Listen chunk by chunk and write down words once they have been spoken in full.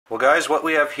Well guys, what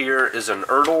we have here is an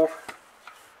Ertl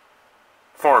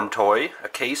farm toy, a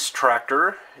Case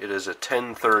tractor. It is a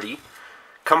 1030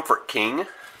 Comfort King,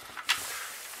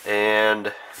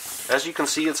 and as you can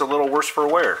see, it's a little worse for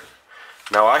wear.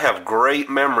 Now, I have great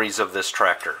memories of this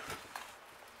tractor.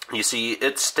 You see,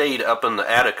 it stayed up in the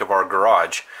attic of our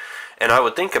garage, and I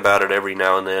would think about it every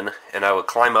now and then, and I would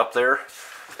climb up there,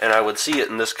 and I would see it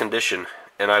in this condition,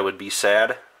 and I would be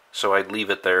sad, so I'd leave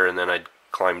it there, and then I'd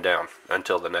climb down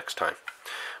until the next time.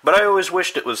 But I always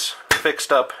wished it was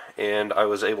fixed up and I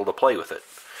was able to play with it.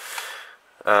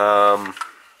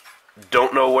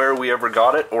 Don't know where we ever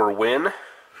got it or when.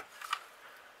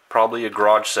 Probably a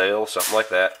garage sale, something like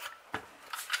that.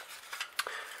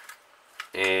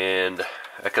 And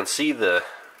I can see the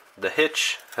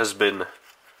hitch has been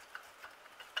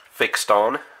fixed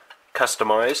on,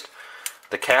 customized.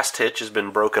 The cast hitch has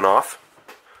been broken off,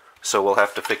 so we'll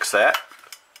have to fix that.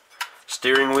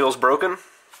 Steering wheel's broken.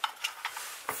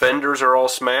 Fenders are all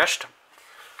smashed.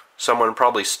 Someone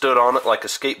probably stood on it like a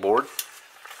skateboard.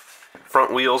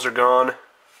 Front wheels are gone.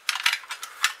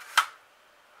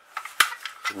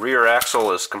 Rear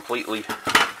axle is completely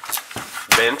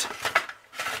bent.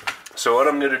 So what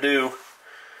I'm going to do,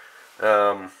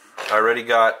 I already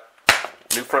got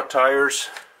new front tires,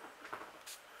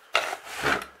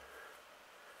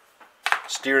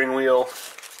 steering wheel,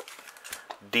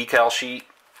 decal sheet.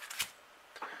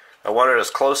 I want it as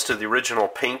close to the original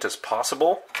paint as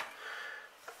possible.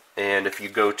 And if you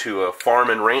go to a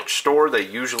farm and ranch store, they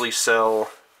usually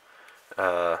sell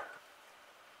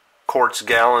quarts,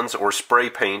 gallons, or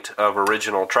spray paint of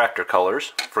original tractor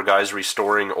colors for guys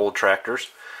restoring old tractors.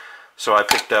 So I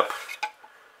picked up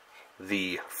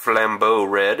the Flambeau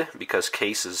Red because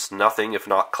Case is nothing if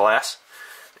not class,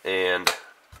 and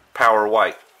Power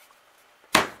White.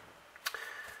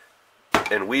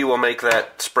 And we will make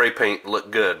that spray paint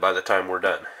look good by the time we're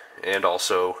done, and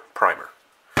also primer.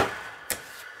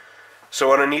 So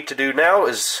what I need to do now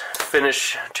is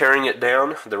finish tearing it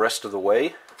down the rest of the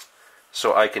way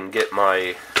so I can get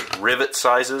my rivet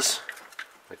sizes.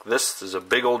 Like this is a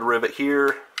big old rivet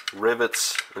here,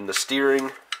 rivets in the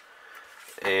steering,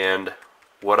 and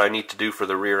what I need to do for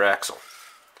the rear axle.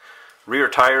 Rear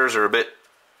tires are a bit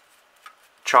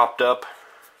chopped up.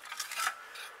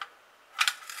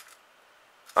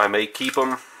 I may keep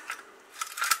them.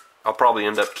 I'll probably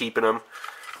end up keeping them,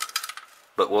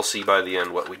 but we'll see by the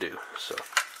end what we do. So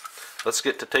let's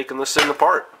get to taking this thing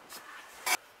apart.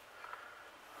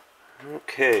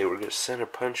 Okay, we're going to center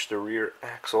punch the rear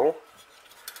axle.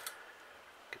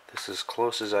 Get this as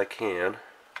close as I can.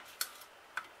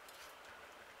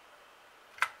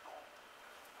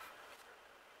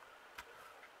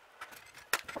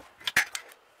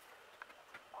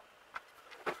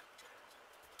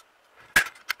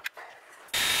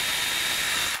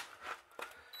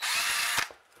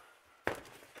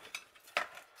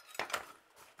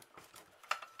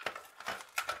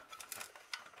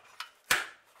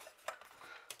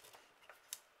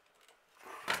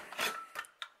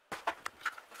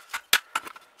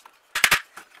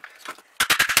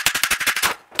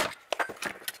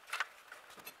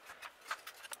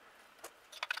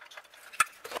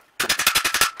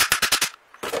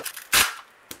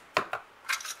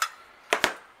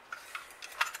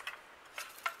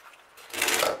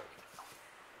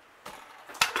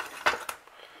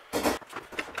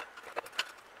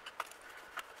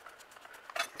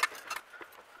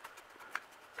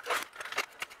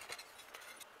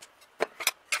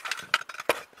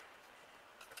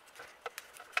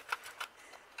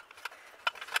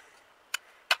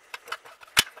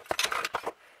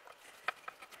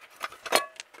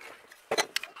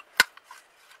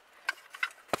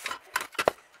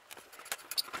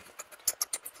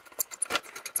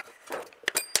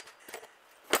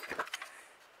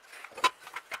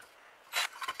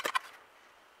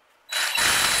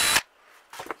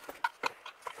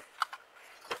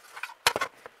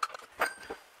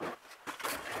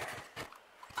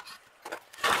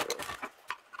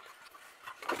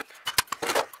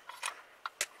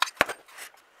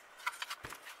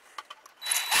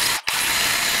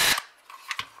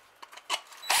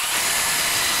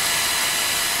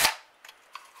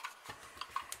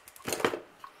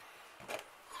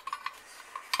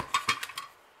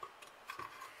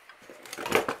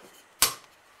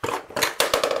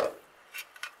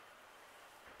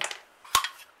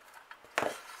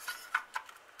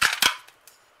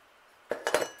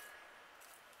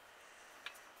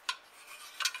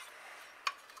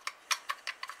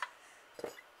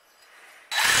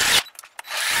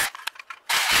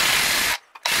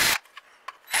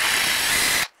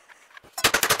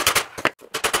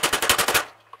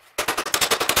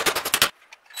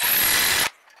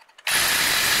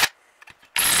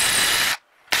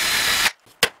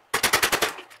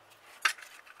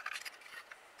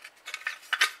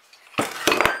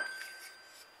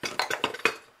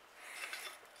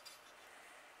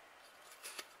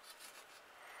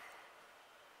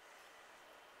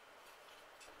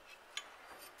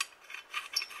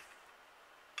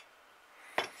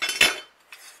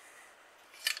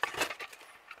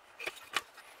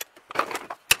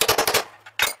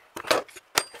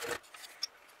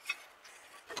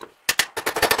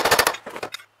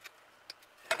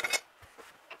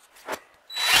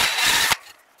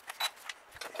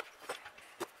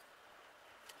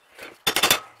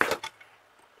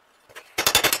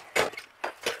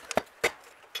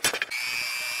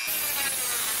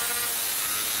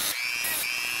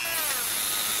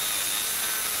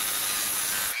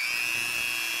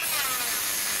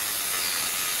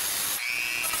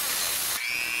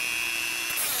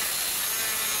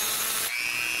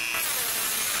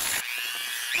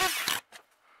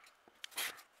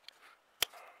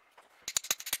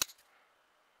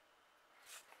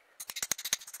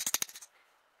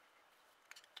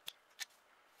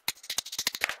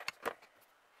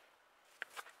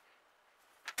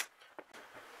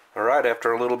 Alright,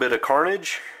 after a little bit of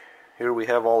carnage, here we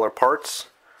have all our parts.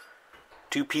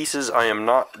 Two pieces I am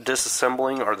not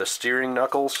disassembling are the steering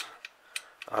knuckles.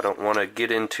 I don't want to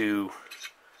get into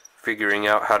figuring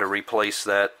out how to replace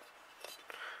that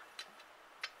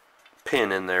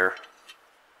pin in there.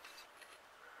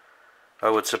 I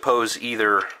would suppose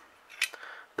either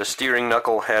the steering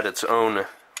knuckle had its own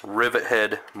rivet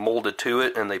head molded to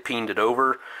it and they peened it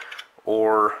over,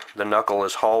 or the knuckle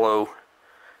is hollow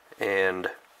and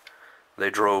they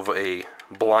drove a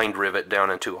blind rivet down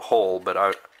into a hole, but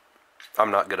I'm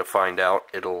not going to find out.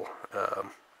 It'll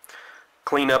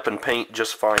clean up and paint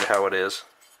just fine how it is.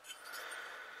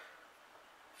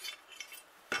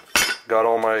 Got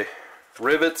all my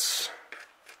rivets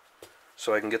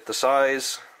so I can get the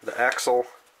size, the axle.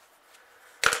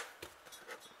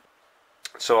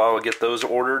 So I will get those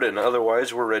ordered, and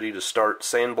otherwise we're ready to start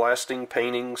sandblasting,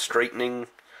 painting, straightening,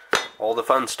 all the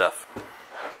fun stuff.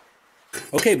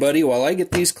 Okay, buddy, while I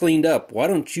get these cleaned up, why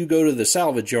don't you go to the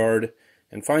salvage yard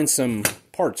and find some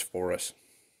parts for us?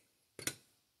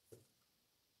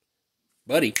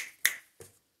 Buddy.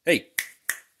 Hey.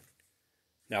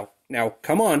 Now,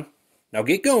 come on. Now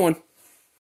get going.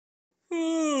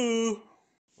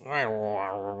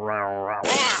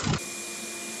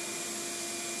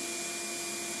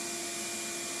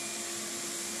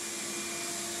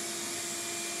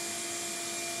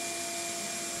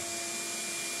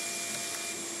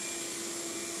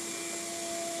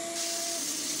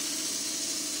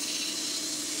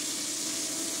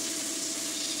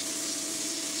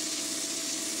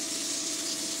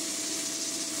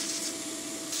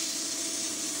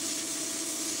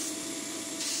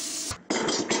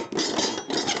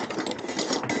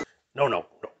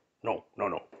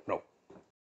 No.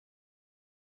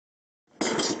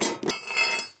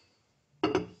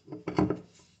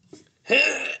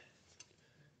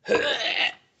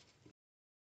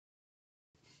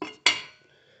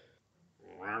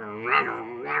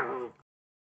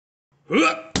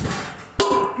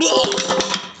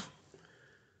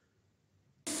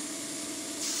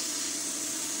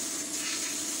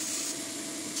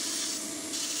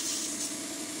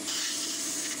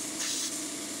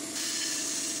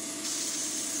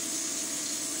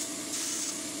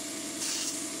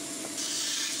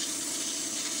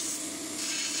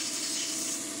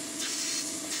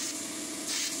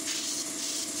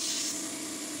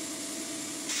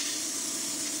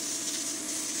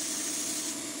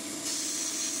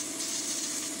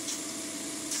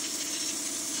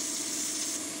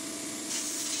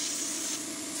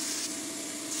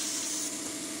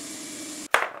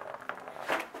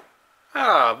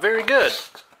 Ah, very good.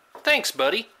 Thanks,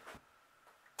 buddy.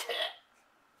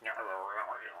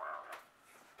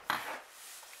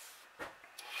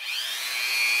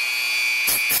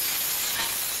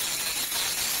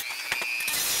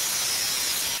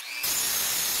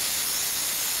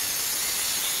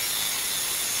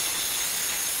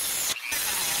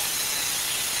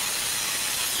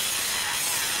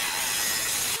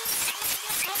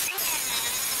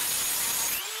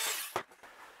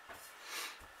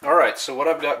 Alright, so what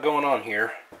I've got going on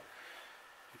here,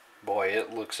 boy,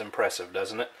 it looks impressive,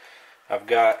 doesn't it? I've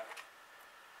got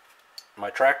my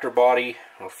tractor body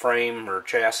or frame or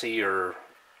chassis or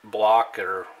block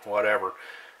or whatever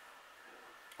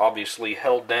obviously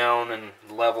held down and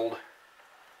leveled.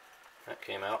 That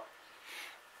came out.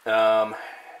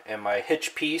 And my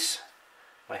hitch piece,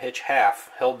 my hitch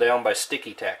half, held down by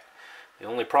sticky tack. The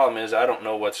only problem is I don't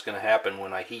know what's going to happen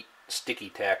when I heat sticky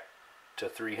tack to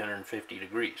 350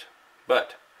 degrees,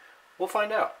 but we'll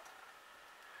find out.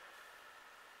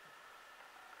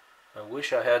 I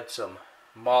wish I had some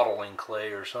modeling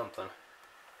clay or something.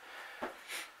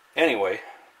 Anyway,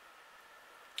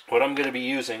 what I'm going to be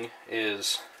using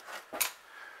is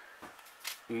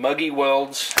Muggy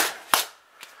Welds,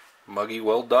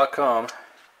 muggyweld.com.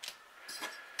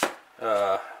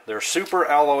 They're Super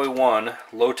Alloy 1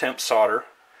 low temp solder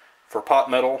for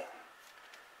pot metal,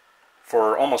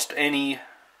 for almost any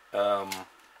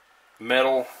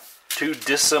metal, two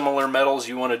dissimilar metals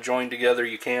you want to join together,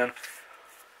 you can.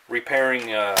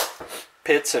 Repairing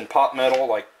pits and pot metal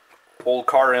like old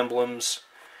car emblems,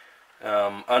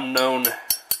 unknown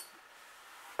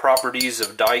properties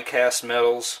of die cast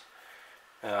metals.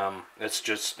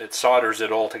 It solders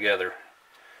it all together.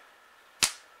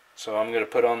 So I'm going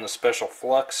to put on the special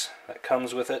flux that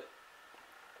comes with it,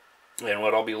 and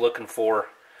what I'll be looking for,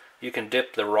 you can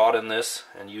dip the rod in this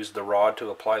and use the rod to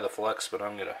apply the flux, but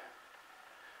I'm going to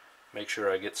make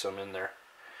sure I get some in there.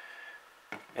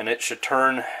 And it should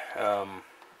turn a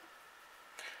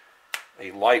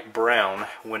light brown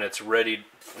when it's ready,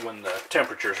 when the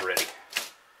temperature's ready.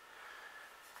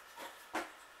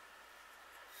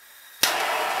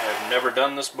 never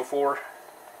done this before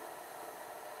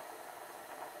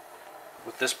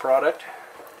with this product,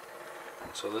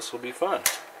 so this will be fun.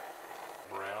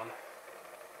 Brown.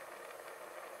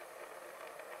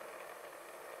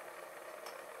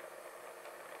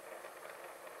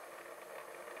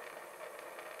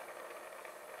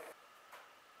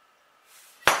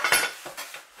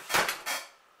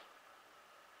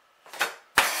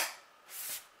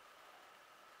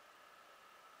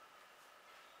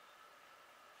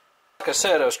 Like I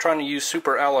said, I was trying to use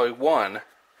Super Alloy 1,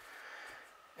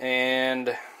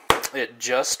 and it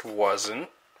just wasn't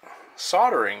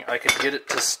soldering. I could get it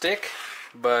to stick,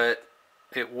 but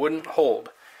it wouldn't hold.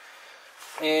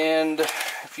 And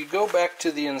if you go back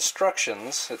to the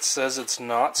instructions, it says it's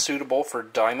not suitable for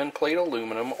diamond plate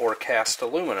aluminum or cast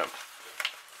aluminum,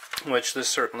 which this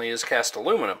certainly is cast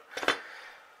aluminum.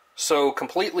 So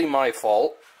completely my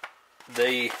fault.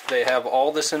 They have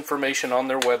all this information on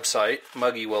their website,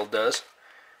 Muggy-Weld does,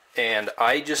 and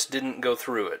I just didn't go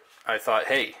through it. I thought,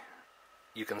 hey,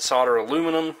 you can solder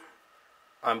aluminum,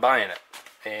 I'm buying it.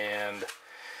 And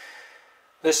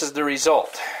this is the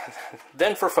result.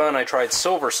 Then for fun I tried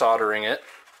silver soldering it,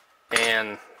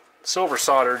 and silver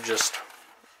solder just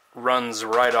runs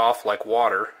right off like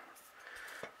water.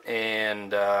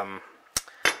 And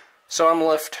so I'm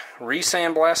left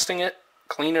re-sandblasting it,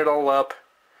 clean it all up,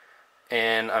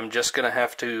 and I'm just going to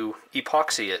have to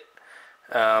epoxy it.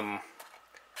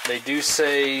 They do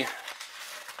say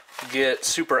get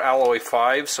Super Alloy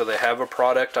 5, so they have a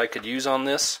product I could use on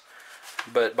this,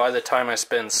 but by the time I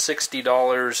spend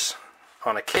 $60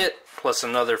 on a kit, plus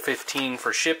another $15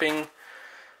 for shipping,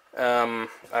 I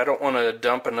don't want to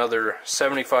dump another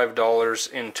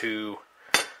 $75 into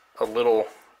a little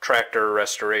tractor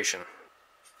restoration.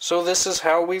 So this is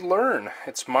how we learn.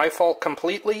 It's my fault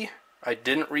completely. I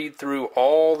didn't read through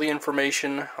all the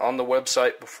information on the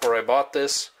website before I bought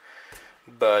this,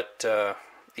 but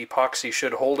epoxy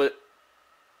should hold it,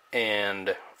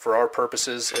 and for our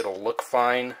purposes it'll look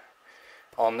fine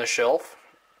on the shelf.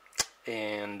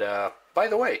 And by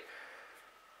the way,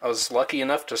 I was lucky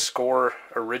enough to score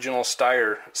original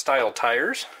style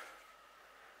tires.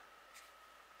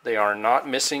 They are not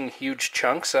missing huge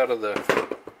chunks out of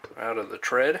the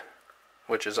tread,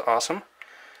 which is awesome.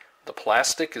 The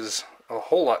plastic is a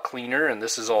whole lot cleaner, and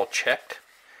this is all checked,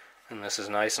 and this is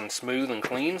nice and smooth and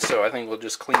clean, so I think we'll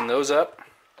just clean those up.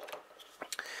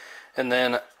 And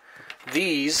then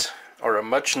these are a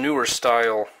much newer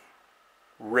style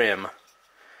rim,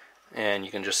 and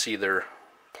you can just see they're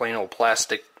plain old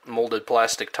plastic, molded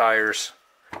plastic tires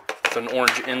with an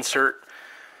orange insert.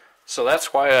 So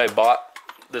that's why I bought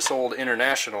this old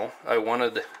International. I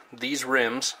wanted these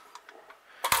rims,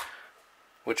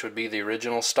 which would be the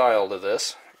original style to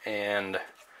this, and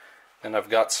then I've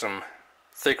got some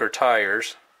thicker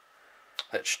tires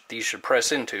that these should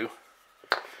press into.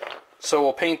 So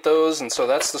we'll paint those, and so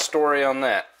that's the story on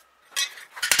that.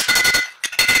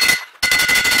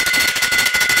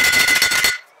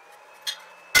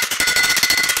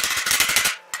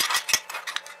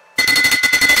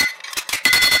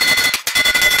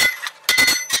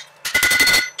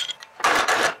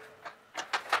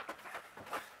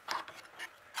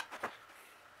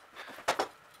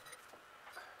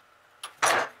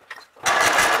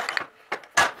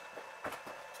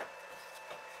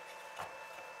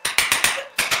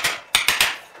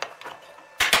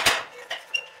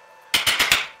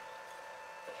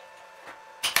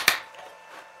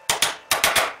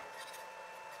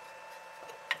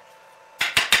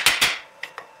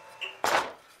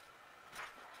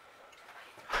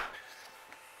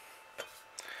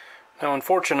 Now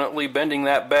unfortunately, bending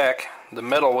that back, the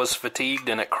metal was fatigued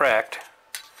and it cracked.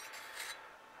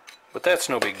 But that's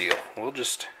no big deal. We'll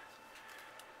just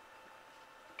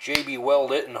JB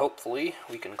weld it, and hopefully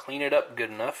we can clean it up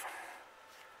good enough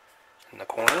in the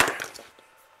corner.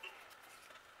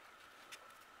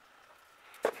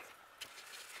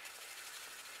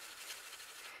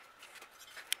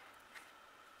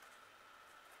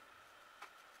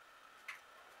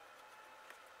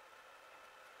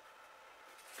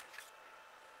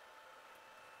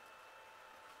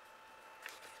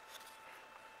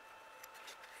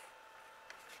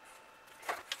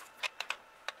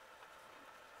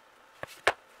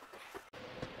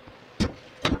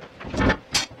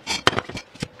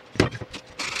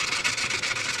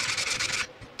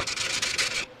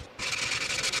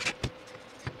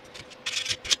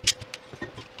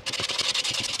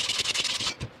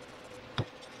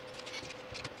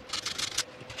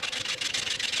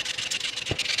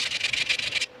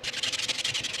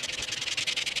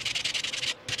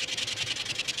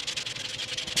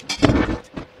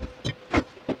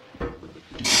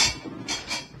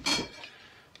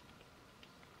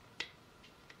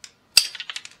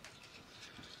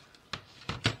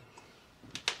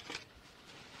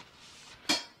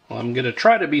 I'm going to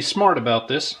try to be smart about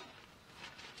this.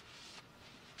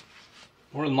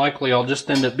 More than likely I'll just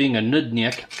end up being a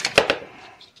nudnik.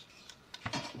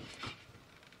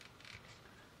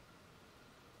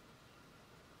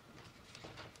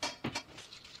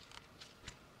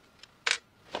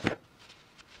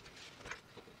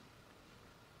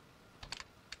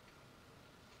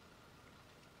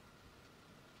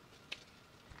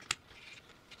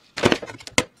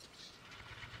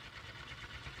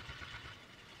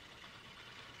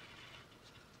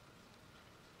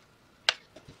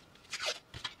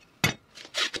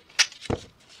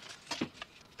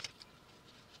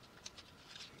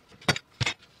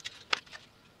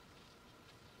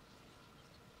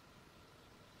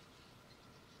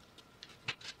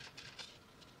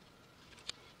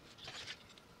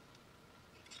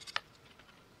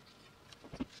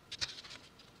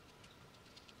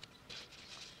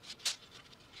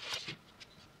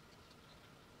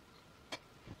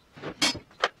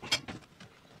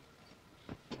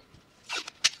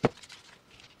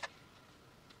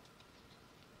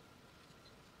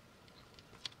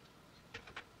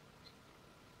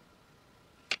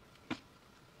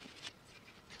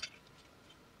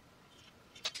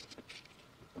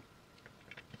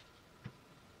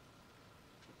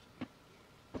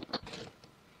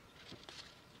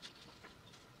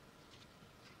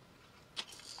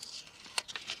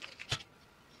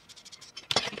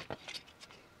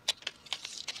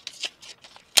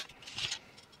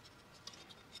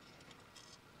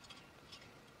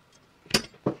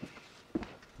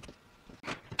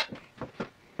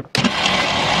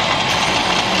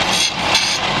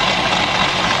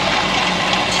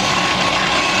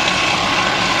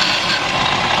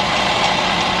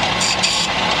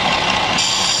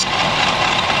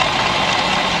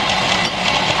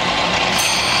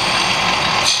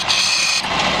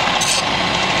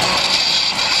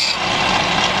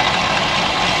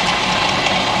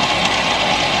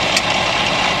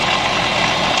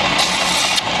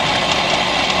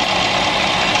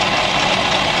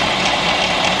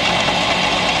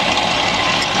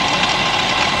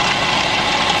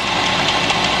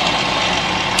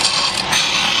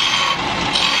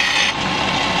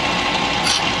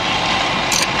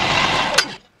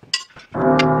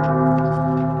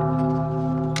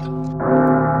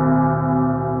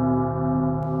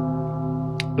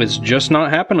 It's just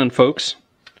not happening, folks.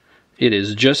 It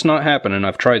is just not happening.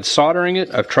 I've tried soldering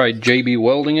it, I've tried JB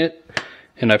welding it,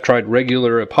 and I've tried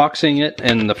regular epoxying it,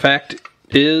 and the fact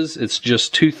is it's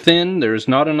just too thin. There's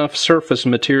not enough surface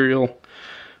material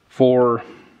for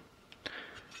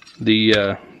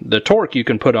the torque you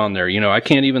can put on there. You know, I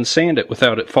can't even sand it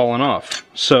without it falling off.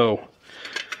 So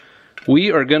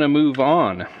we are going to move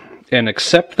on and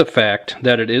accept the fact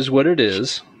that it is what it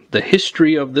is. The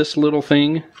history of this little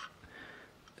thing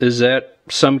is that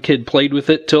some kid played with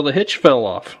it till the hitch fell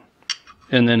off,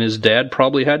 and then his dad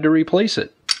probably had to replace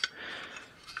it.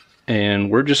 And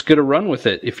we're just going to run with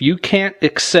it. If you can't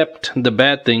accept the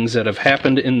bad things that have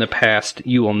happened in the past,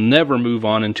 you will never move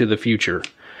on into the future.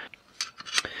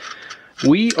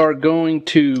 We are going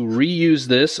to reuse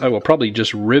this. I will probably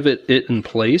just rivet it in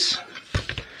place.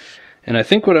 And I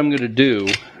think what I'm going to do,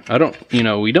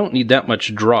 we don't need that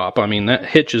much drop. I mean, that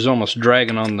hitch is almost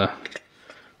dragging on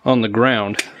the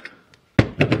ground.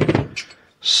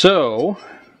 So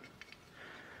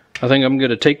I think I'm going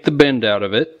to take the bend out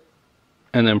of it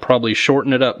and then probably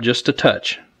shorten it up just a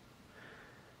touch.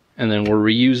 And then we'll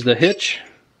reuse the hitch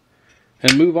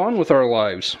and move on with our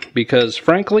lives, because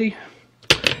frankly,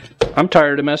 I'm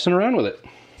tired of messing around with it.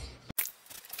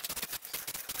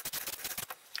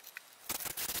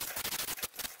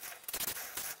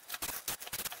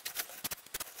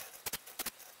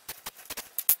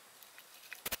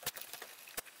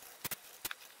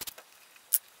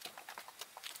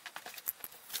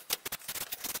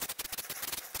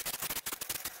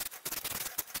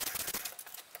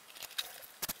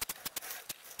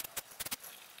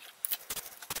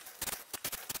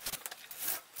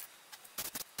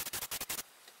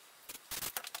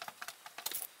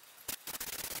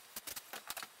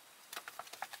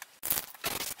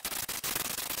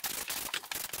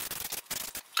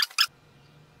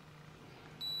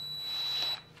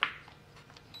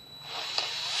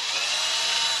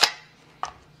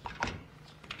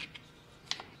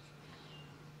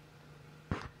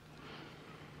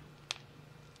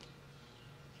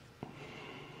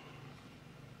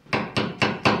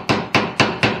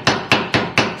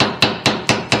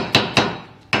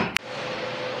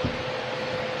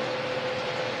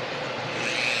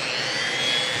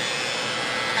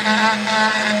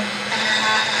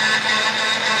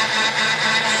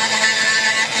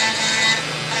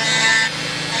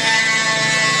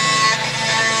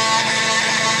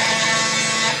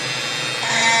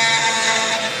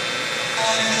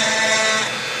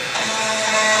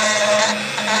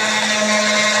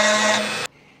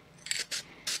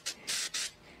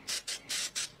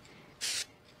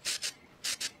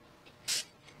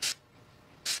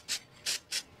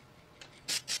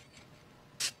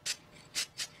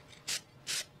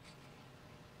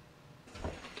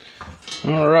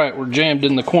 Alright, we're jammed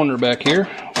in the corner back here.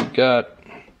 We've got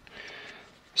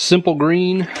simple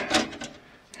green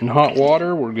and hot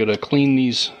water. We're going to clean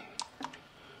these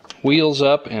wheels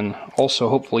up and also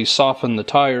hopefully soften the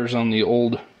tires on the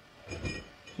old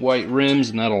white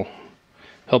rims, and that'll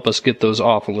help us get those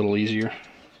off a little easier.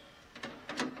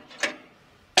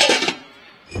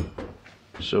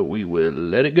 So we will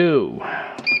let it go.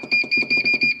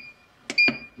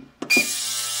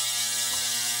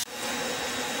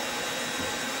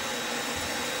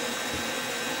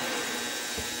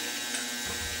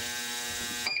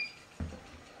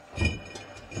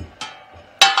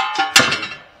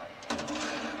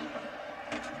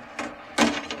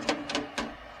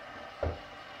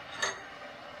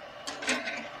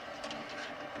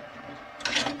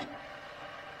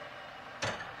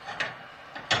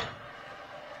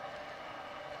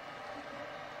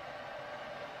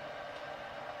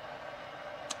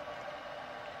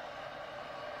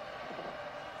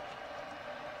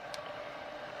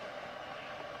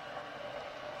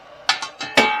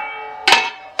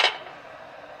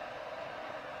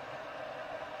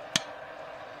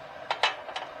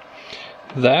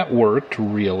 That worked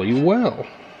really well.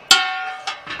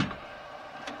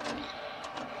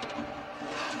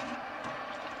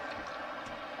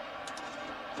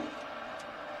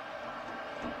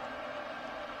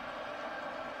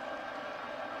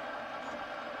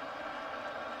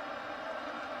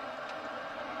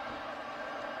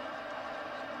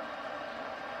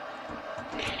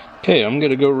 Okay, I'm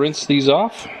gonna go rinse these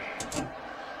off,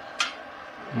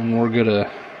 and we're gonna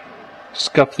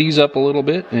scuff these up a little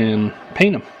bit and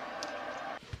paint them.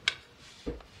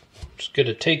 Just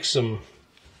gonna take some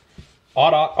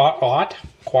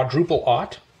quadruple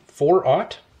aught,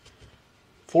 4-aught,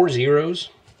 4 zeros,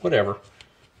 whatever.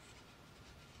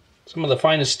 Some of the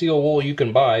finest steel wool you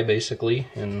can buy, basically,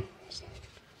 and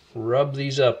rub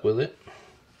these up with it.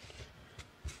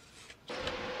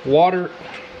 Water.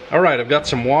 Alright, I've got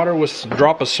some water with a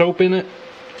drop of soap in it,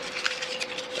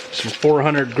 some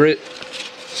 400 grit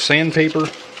sandpaper,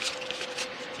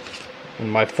 and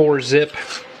my 4-zip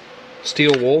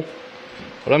steel wool.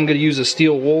 What I'm going to use the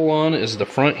steel wool on is the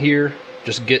front here,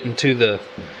 just getting to the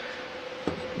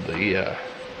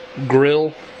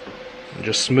grill and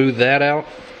just smooth that out.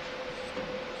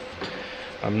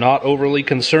 I'm not overly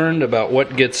concerned about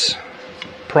what gets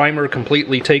primer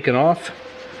completely taken off.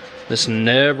 This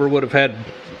never would have had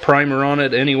primer on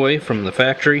it anyway from the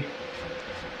factory.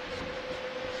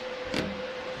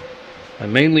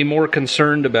 I'm mainly more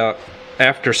concerned about,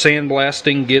 after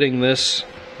sandblasting, getting this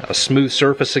a smooth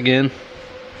surface again.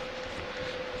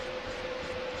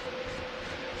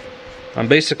 I'm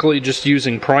basically just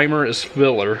using primer as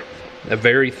filler, a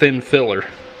very thin filler.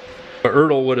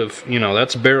 Ertl would have, you know,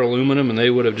 that's bare aluminum, and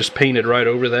they would have just painted right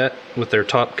over that with their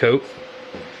top coat.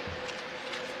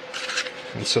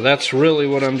 And so that's really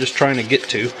what I'm just trying to get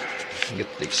to.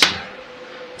 Get these.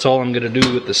 That's all I'm going to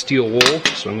do with the steel wool,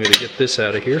 so I'm going to get this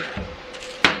out of here.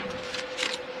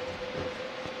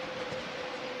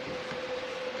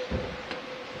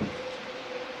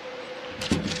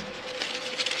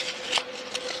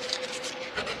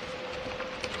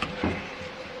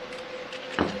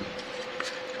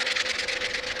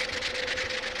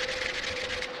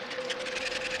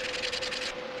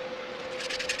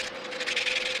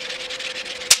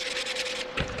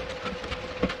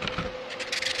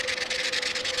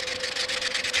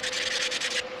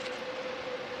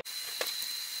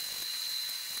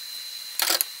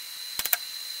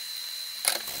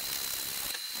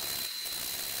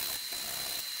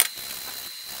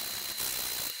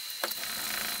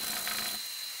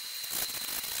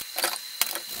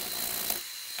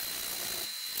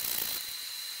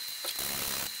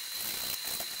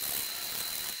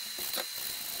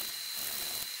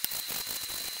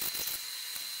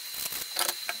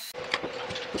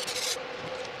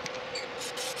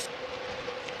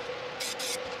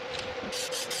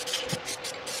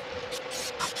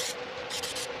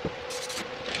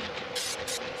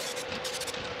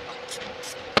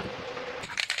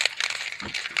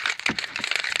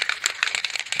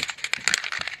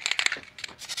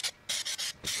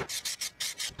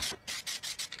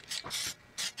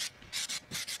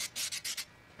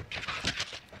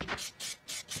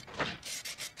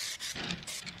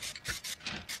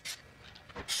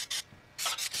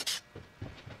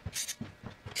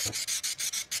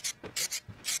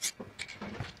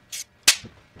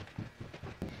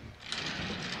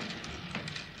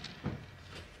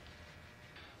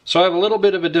 So I have a little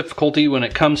bit of a difficulty when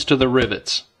it comes to the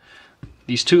rivets.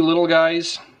 These two little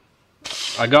guys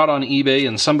I got on eBay,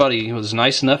 and somebody was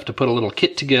nice enough to put a little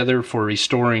kit together for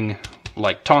restoring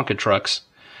like Tonka trucks.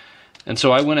 And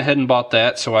so I went ahead and bought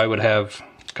that so I would have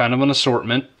kind of an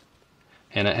assortment,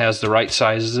 and it has the right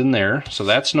sizes in there, so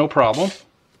that's no problem.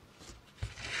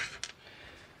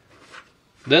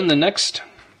 Then the next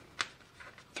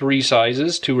 3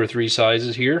 sizes, 2 or 3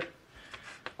 sizes here,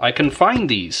 I can find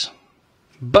these,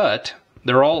 but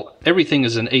everything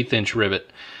is an 1/8 inch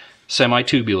rivet,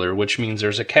 semi-tubular, which means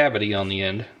there's a cavity on the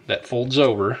end that folds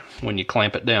over when you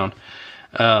clamp it down.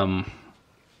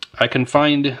 I can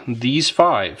find these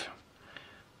 5,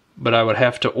 but I would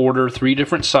have to order 3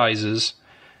 different sizes,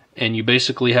 and you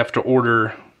basically have to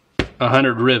order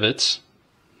 100 rivets,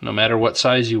 no matter what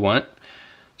size you want.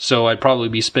 So I'd probably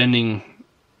be spending,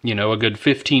 you know, a good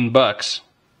 $15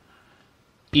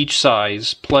 each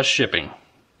size plus shipping.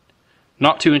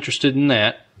 Not too interested in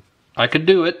that. I could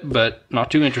do it, but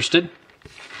not too interested.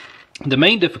 The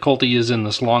main difficulty is in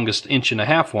this longest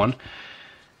 1.5 inch one.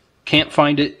 Can't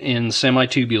find it in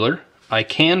semi-tubular. I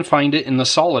can find it in the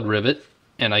solid rivet,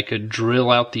 and I could drill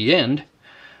out the end,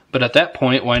 but at that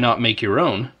point, why not make your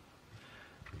own?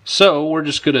 So we're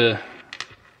just gonna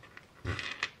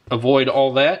avoid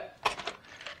all that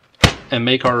and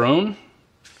make our own.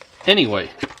 Anyway,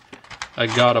 I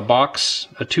got a box,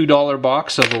 a $2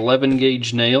 box of 11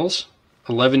 gauge nails.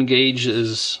 11 gauge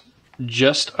is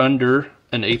just under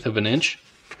 1/8 inch.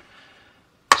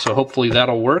 So hopefully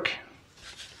that'll work.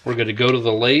 We're going to go to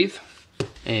the lathe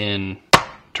and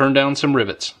turn down some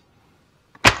rivets.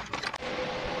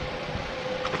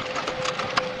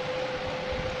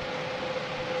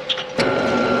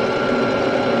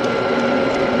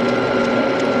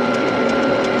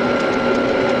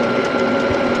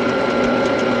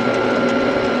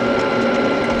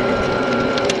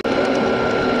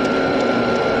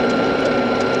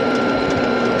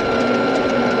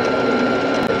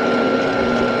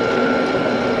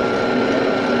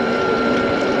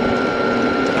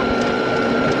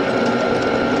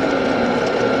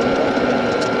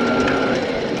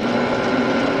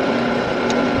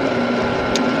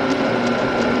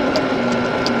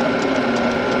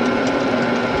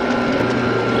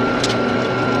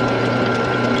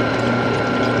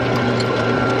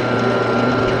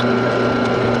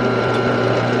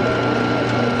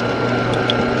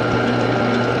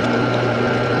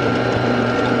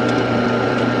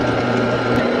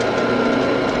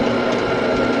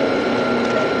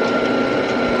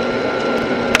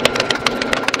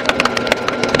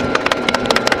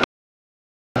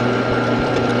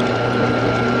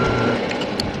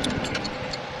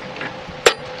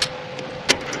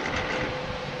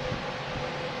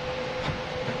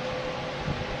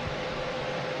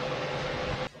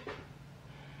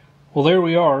 Well, there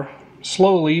we are.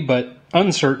 Slowly but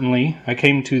uncertainly, I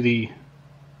came to the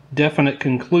definite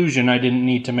conclusion I didn't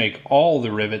need to make all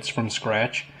the rivets from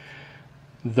scratch.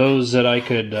 Those that I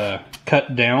could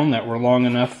cut down that were long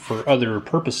enough for other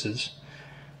purposes,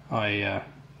 I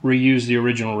reused the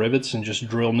original rivets and just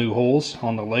drill new holes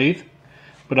on the lathe.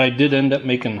 But I did end up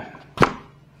making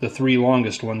the 3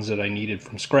 longest ones that I needed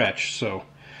from scratch. So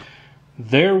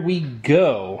there we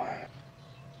go.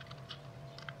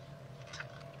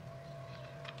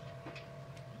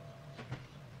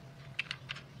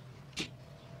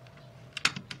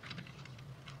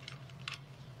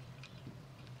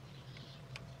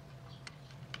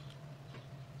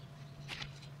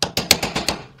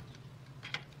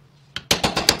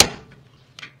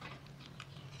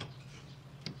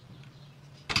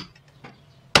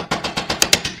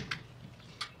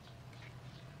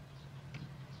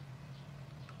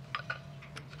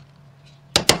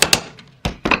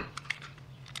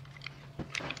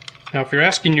 Now, if you're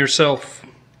asking yourself,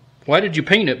 why did you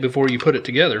paint it before you put it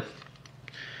together?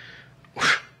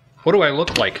 What do I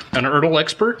look like? An Ertl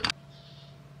expert?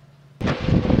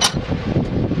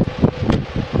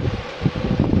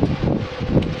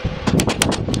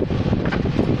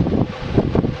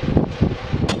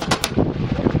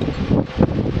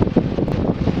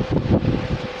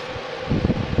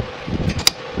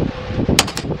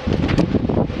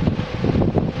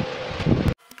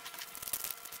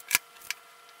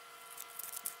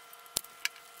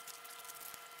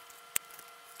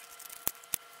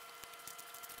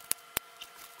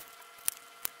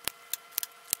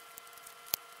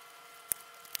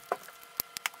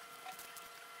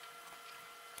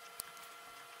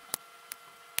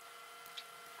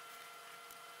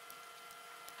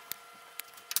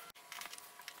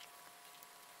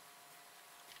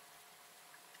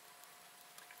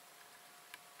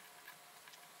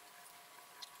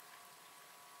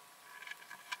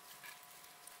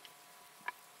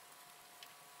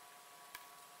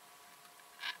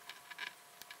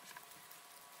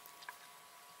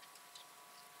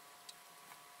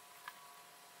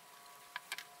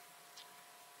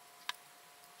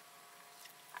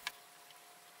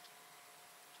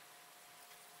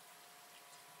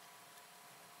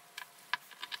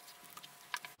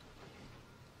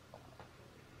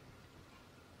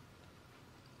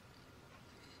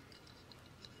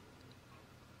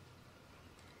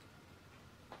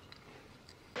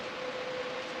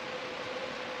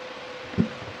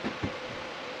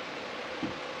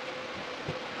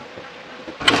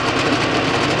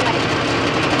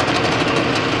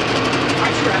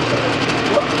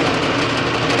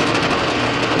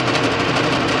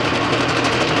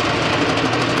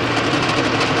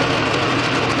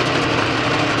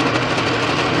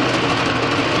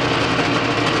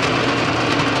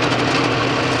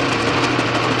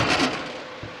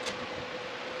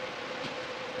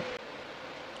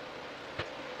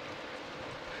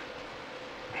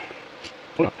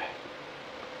 Hold on.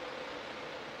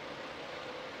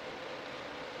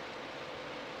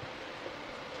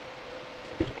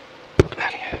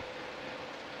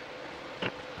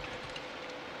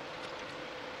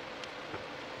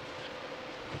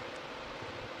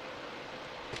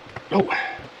 Oh.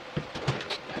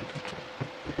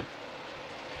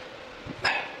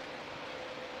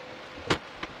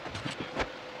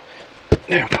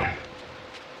 There we go.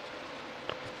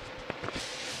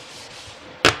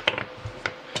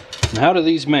 And how do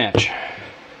these match?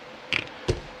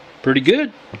 Pretty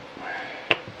good.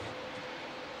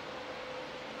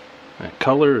 That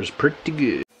color is pretty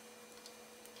good.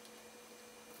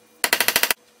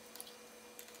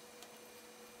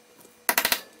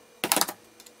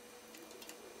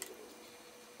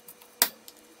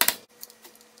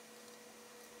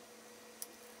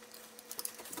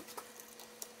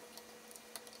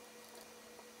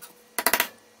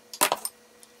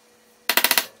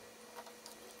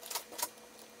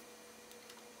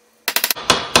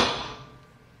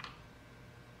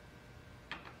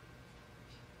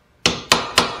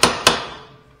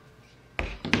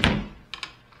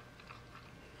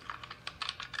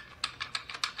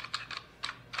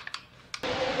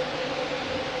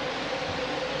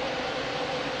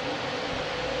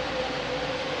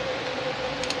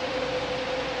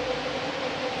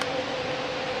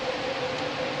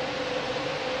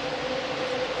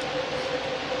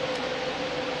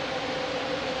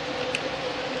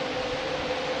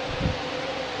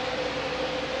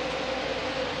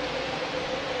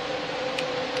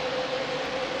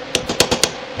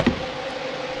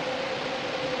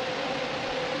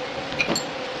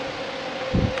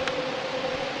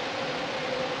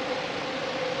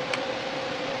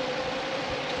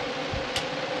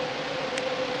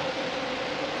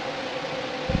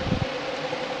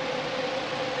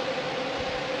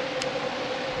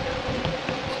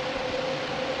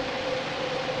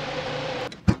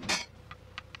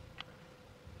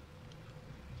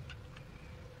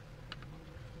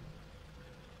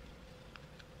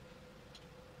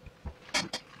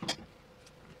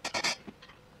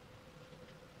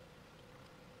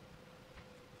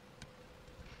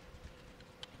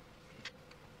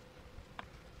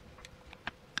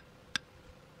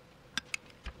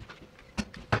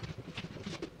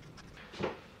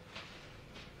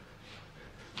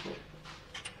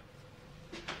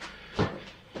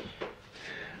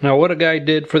 Now what a guy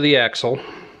did for the axle,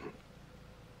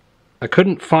 I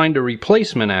couldn't find a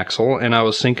replacement axle, and I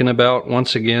was thinking about,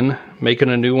 once again, making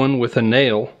a new one with a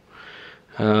nail.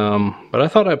 But I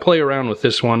thought I'd play around with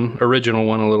this one, original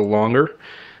one, a little longer.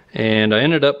 And I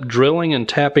ended up drilling and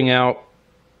tapping out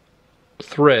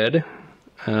thread.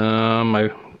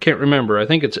 I can't remember, I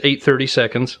think it's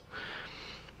 8/32.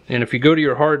 And if you go to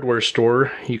your hardware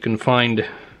store, you can find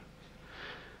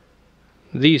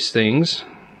these things.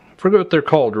 I forget what they're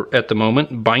called at the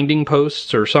moment, binding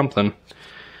posts or something.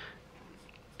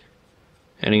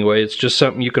 Anyway, it's just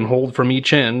something you can hold from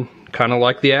each end, kind of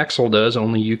like the axle does,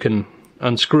 only you can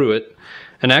unscrew it.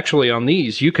 And actually on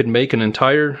these, you could make an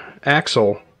entire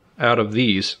axle out of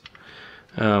these.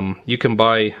 You can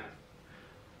buy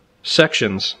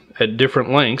sections at different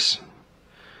lengths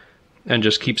and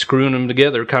just keep screwing them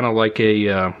together, kind of like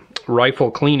a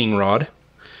rifle cleaning rod.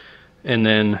 And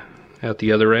then at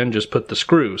the other end, just put the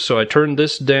screw. So I turned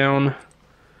this down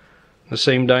the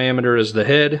same diameter as the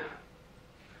head,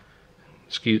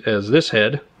 as this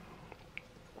head.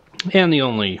 And the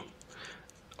only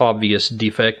obvious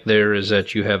defect there is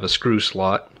that you have a screw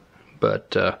slot. But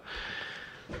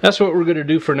that's what we're going to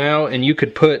do for now. And you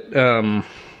could put a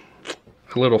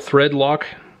little thread lock,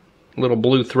 little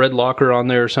blue thread locker on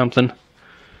there or something.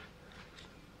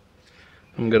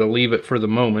 I'm going to leave it for the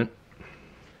moment.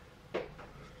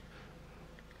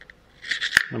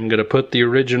 I'm going to put the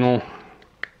original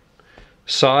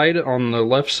side on the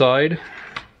left side.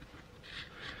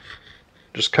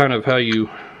 Just kind of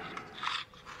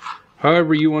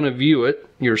however you want to view it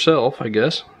yourself, I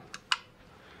guess.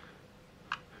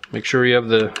 Make sure you have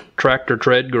the tractor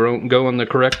tread go in the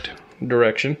correct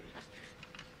direction.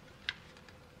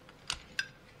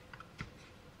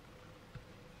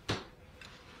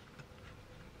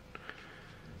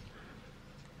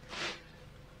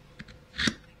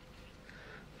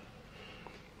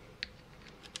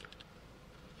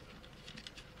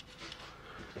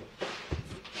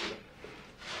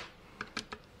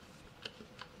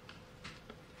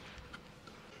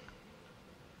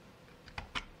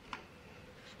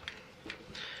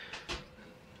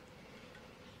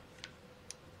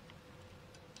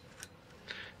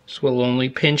 This will only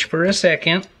pinch for a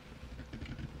second.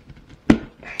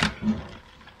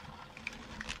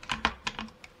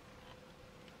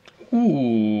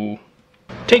 Ooh.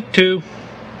 Take two.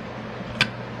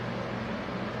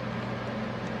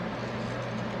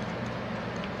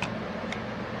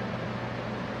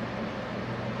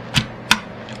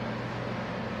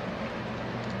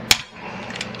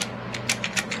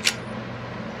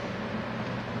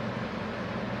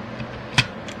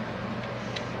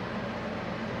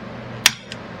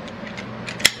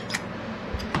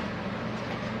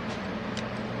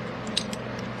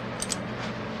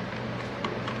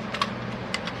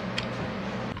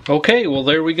 Okay, well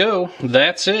there we go.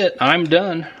 That's it. I'm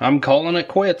done. I'm calling it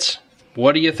quits.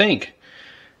 What do you think?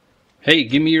 Hey,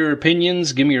 give me your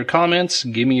opinions, give me your comments,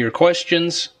 give me your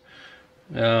questions,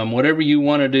 whatever you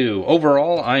want to do.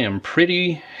 Overall, I am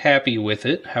pretty happy with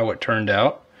it, how it turned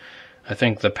out. I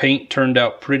think the paint turned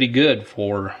out pretty good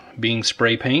for being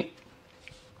spray paint.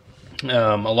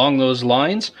 Along those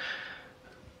lines,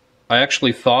 I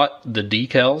actually thought the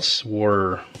decals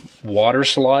were water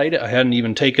slide. I hadn't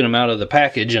even taken them out of the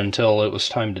package until it was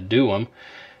time to do them.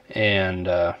 And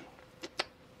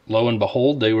lo and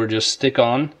behold, they were just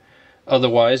stick-on.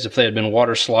 Otherwise, if they had been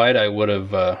water slide, I would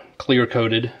have clear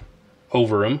coated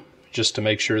over them just to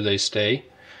make sure they stay.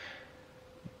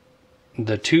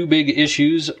 The two big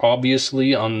issues,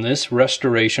 obviously, on this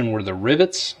restoration were the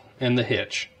rivets and the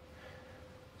hitch.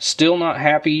 Still not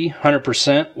happy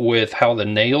 100% with how the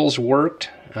nails worked.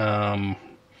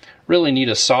 Really need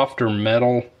a softer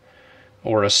metal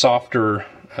or a softer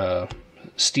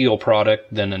steel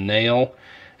product than a nail.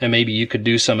 And maybe you could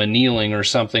do some annealing or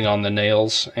something on the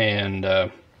nails and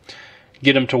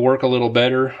get them to work a little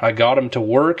better. I got them to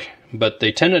work, but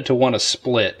they tended to want to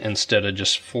split instead of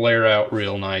just flare out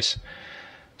real nice.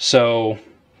 So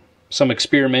some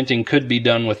experimenting could be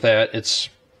done with that. It's,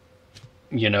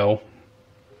 you know,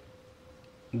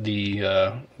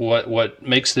 the what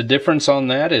makes the difference on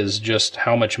that is just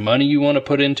how much money you want to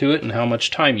put into it and how much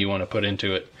time you want to put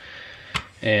into it.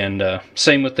 And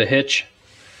same with the hitch.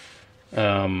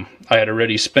 I had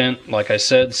already spent, like I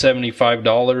said,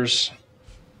 $75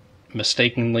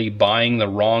 mistakenly buying the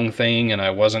wrong thing, and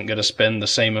I wasn't going to spend the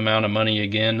same amount of money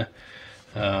again.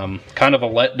 Kind of a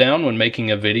letdown when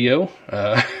making a video,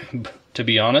 to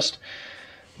be honest.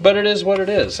 But it is what it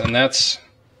is, and that's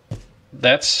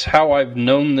how I've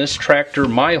known this tractor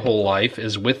my whole life,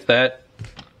 is with that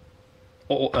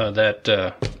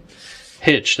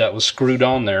hitch that was screwed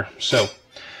on there. So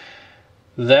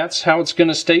that's how it's going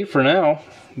to stay for now,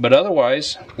 but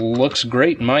otherwise looks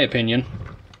great in my opinion.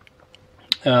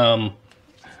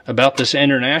 About this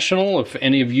International, if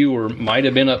any of you might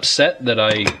have been upset that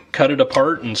I cut it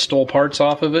apart and stole parts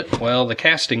off of it, well, the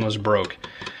casting was broke.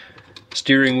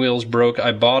 Steering wheel's broke.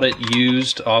 I bought it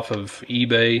used off of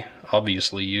eBay,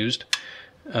 obviously used,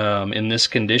 in this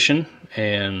condition,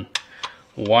 and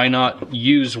why not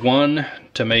use one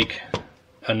to make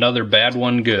another bad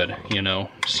one good, you know?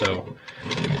 So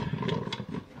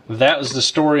that was the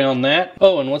story on that.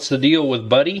 Oh, and what's the deal with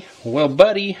Buddy? Well,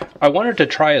 Buddy, I wanted to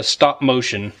try a stop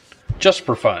motion just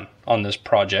for fun on this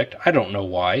project. I don't know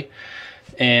why.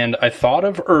 And I thought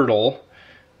of Ertl.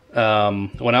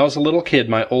 When I was a little kid,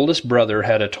 my oldest brother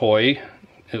had a toy.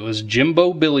 It was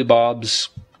Jimbo Billy Bob's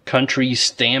Country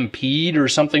Stampede or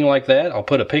something like that. I'll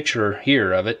put a picture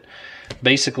here of it.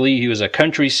 Basically, he was a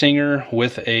country singer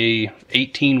with a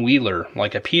 18-wheeler,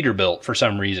 like a Peterbilt for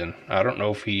some reason. I don't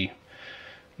know if he,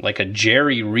 like a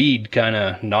Jerry Reed kind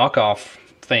of knockoff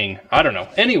thing. I don't know.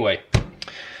 Anyway,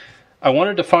 I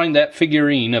wanted to find that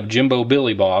figurine of Jimbo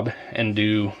Billy Bob and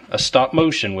do a stop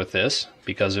motion with this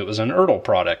because it was an Ertl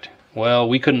product. Well,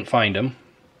 we couldn't find him.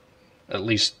 At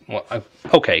least, well,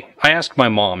 okay, I asked my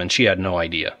mom and she had no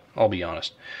idea, I'll be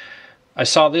honest. I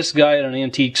saw this guy at an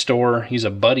antique store. He's a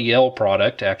Buddy L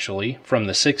product, actually, from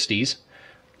the 60s.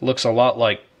 Looks a lot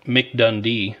like Mick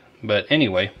Dundee, but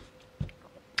anyway.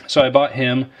 So I bought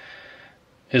him.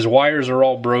 His wires are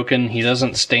all broken. He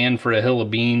doesn't stand for a hill of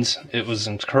beans. It was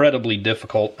incredibly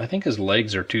difficult. I think his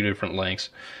legs are 2 different lengths.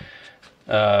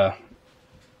 It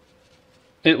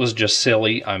was just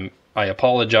silly. I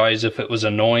apologize if it was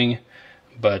annoying,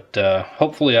 but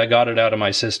hopefully I got it out of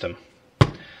my system.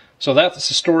 So that's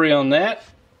the story on that.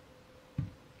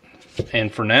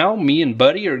 And for now, me and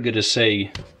Buddy are going to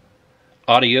say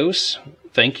adios.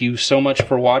 Thank you so much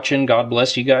for watching. God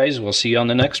bless you guys. We'll see you on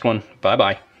the next one.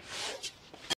 Bye-bye.